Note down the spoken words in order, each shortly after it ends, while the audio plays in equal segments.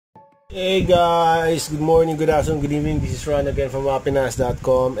Hey guys, good morning, good afternoon, good evening. This is Ron again from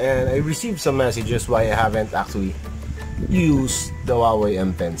happiness.com, and I received some messages why I haven't actually used the Huawei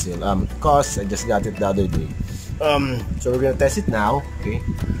M Pencil. Cause I just got it the other day. So we're gonna test it now. Okay.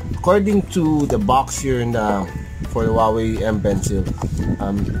 According to the box here for the Huawei M Pencil,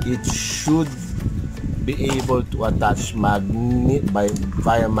 it should be able to attach via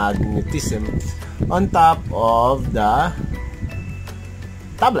magnetism on top of the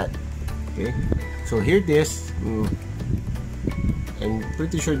tablet. Okay, so here it is. I'm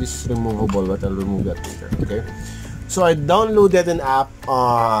pretty sure this is removable, but I'll remove that later. Okay, so I downloaded an app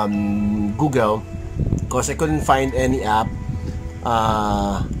on Google because I couldn't find any app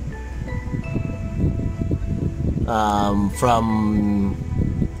from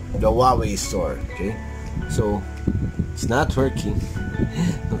the Huawei store. Okay, so it's not working.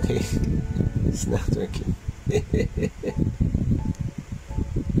 Okay, it's not working.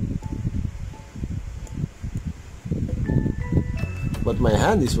 But my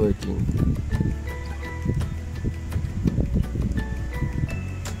hand is working.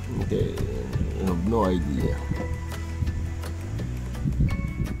 Okay, I have no idea.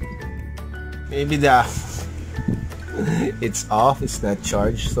 Maybe it's off, it's not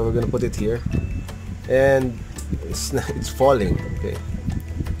charged, so we're gonna put it here. And it's falling. Okay.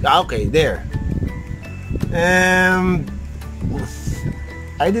 Okay, there.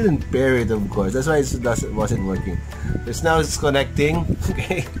 I didn't pair it, of course. That's why it wasn't working. Because now it's connecting.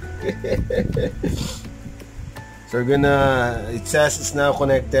 Okay. So we're gonna. It says it's now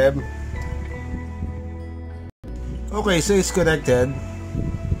connected. Okay, so it's connected.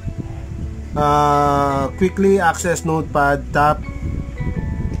 Quickly access notepad. Tap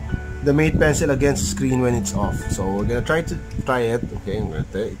the Mate Pencil against the screen when it's off. So we're gonna try it. Okay, I'm gonna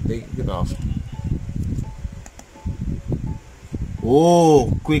take it off.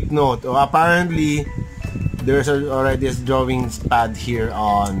 Oh, quick note. Oh, apparently there's already a drawing pad here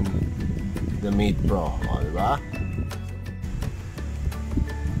on the Mate Pro. Oh, diba?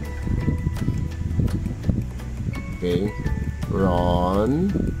 Okay, run.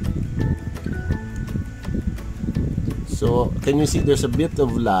 So can you see there's a bit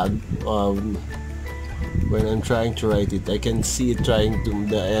of lag when I'm trying to write it. I can see it trying to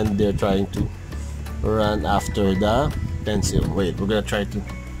the end there, trying to run after the pencil. Wait, we're gonna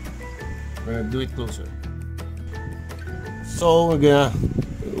do it closer. So we're gonna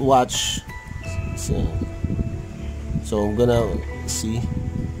watch. So I'm gonna see.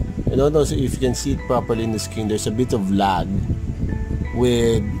 I don't know if you can see it properly in the screen. There's a bit of lag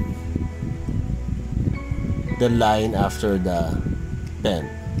with the line after the pen.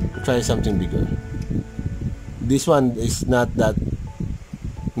 Try something bigger. This one is not that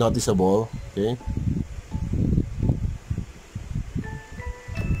noticeable. Okay.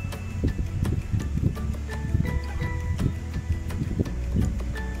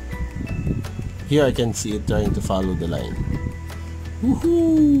 Here I can see it trying to follow the line.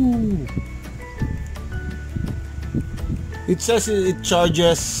 Woohoo! It says it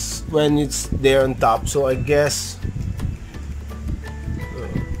charges when it's there on top, so I guess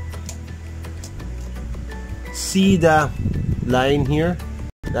see the line here,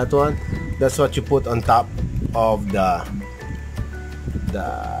 that one, that's what you put on top of the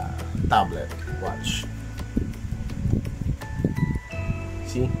tablet. Watch,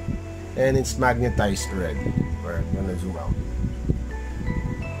 see, and it's magnetized already. I'm gonna zoom out.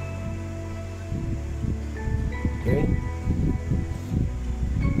 Okay,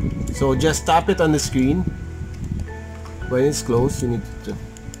 so just tap it on the screen. When it's closed, you need to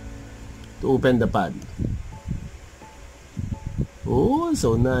open the pad. Oh,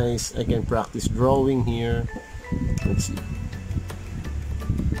 so nice. I can practice drawing here. Let's see.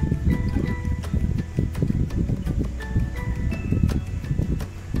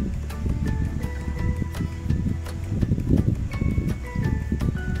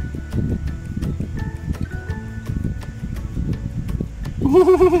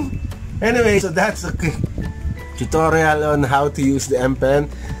 Anyway, so that's a quick tutorial on how to use the M Pen.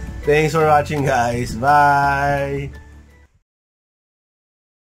 Thanks for watching, guys. Bye.